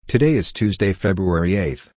Today is Tuesday, February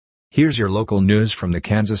 8th. Here's your local news from the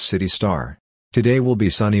Kansas City Star. Today will be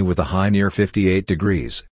sunny with a high near 58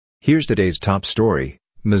 degrees. Here's today's top story.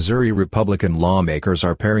 Missouri Republican lawmakers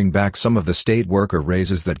are paring back some of the state worker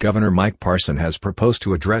raises that Governor Mike Parson has proposed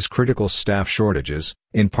to address critical staff shortages,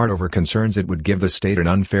 in part over concerns it would give the state an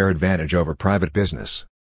unfair advantage over private business.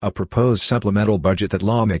 A proposed supplemental budget that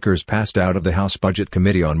lawmakers passed out of the House Budget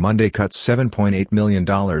Committee on Monday cuts $7.8 million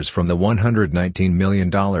from the $119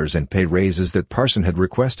 million in pay raises that Parson had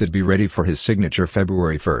requested be ready for his signature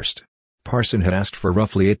February 1st. Parson had asked for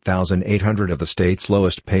roughly 8,800 of the state's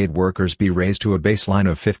lowest-paid workers be raised to a baseline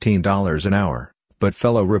of $15 an hour, but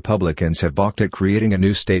fellow Republicans have balked at creating a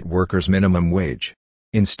new state workers' minimum wage.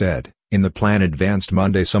 Instead, in the plan advanced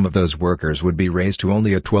Monday, some of those workers would be raised to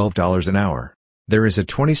only at $12 an hour. There is a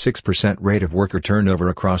 26% rate of worker turnover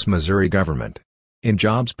across Missouri government. In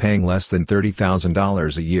jobs paying less than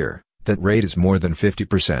 $30,000 a year, that rate is more than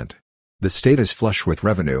 50%. The state is flush with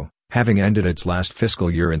revenue, having ended its last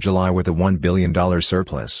fiscal year in July with a $1 billion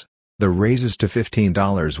surplus. The raises to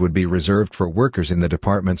 $15 would be reserved for workers in the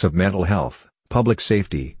departments of mental health, public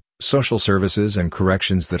safety, social services and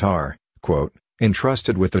corrections that are, quote,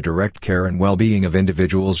 entrusted with the direct care and well-being of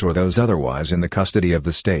individuals or those otherwise in the custody of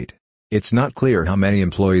the state. It's not clear how many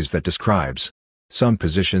employees that describes. Some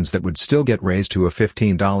positions that would still get raised to a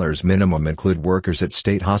 $15 minimum include workers at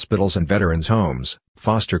state hospitals and veterans' homes,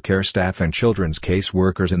 foster care staff and children's case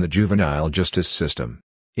workers in the juvenile justice system.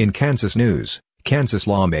 In Kansas news, Kansas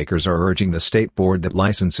lawmakers are urging the state board that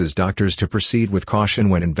licenses doctors to proceed with caution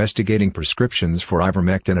when investigating prescriptions for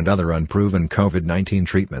ivermectin and other unproven COVID-19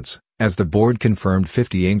 treatments, as the board confirmed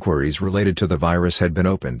 50 inquiries related to the virus had been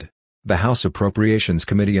opened. The House Appropriations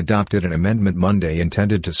Committee adopted an amendment Monday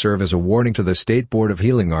intended to serve as a warning to the State Board of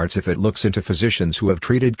Healing Arts if it looks into physicians who have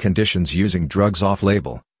treated conditions using drugs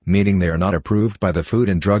off-label, meaning they are not approved by the Food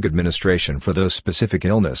and Drug Administration for those specific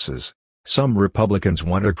illnesses. Some Republicans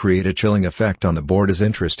want to create a chilling effect on the board as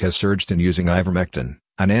interest has surged in using ivermectin,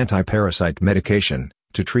 an anti-parasite medication,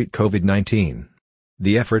 to treat COVID-19.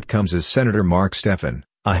 The effort comes as Senator Mark Stephan,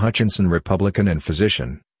 a Hutchinson Republican and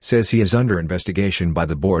physician, says he is under investigation by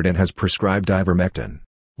the board and has prescribed ivermectin.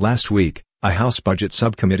 Last week, a House Budget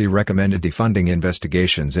Subcommittee recommended defunding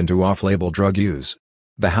investigations into off-label drug use.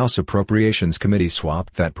 The House Appropriations Committee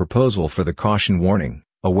swapped that proposal for the caution warning,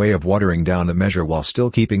 a way of watering down the measure while still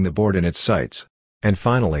keeping the board in its sights. And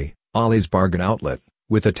finally, Ollie's Bargain Outlet,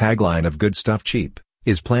 with a tagline of "Good Stuff Cheap,"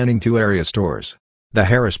 is planning 2 area stores. The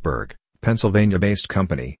Harrisburg, Pennsylvania-based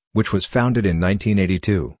company, which was founded in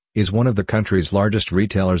 1982, is one of the country's largest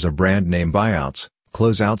retailers of brand name buyouts,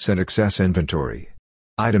 closeouts and excess inventory.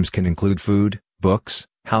 Items can include food, books,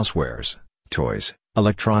 housewares, toys,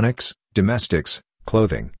 electronics, domestics,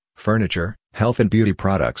 clothing, furniture, health and beauty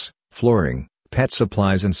products, flooring, pet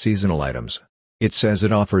supplies and seasonal items. It says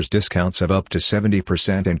it offers discounts of up to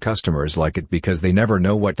 70% and customers like it because they never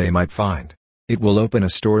know what they might find. It will open a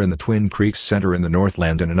store in the Twin Creeks Center in the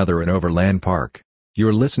Northland and another in Overland Park.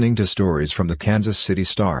 You're listening to stories from the Kansas City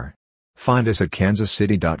Star. Find us at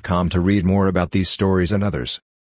kansascity.com to read more about these stories and others.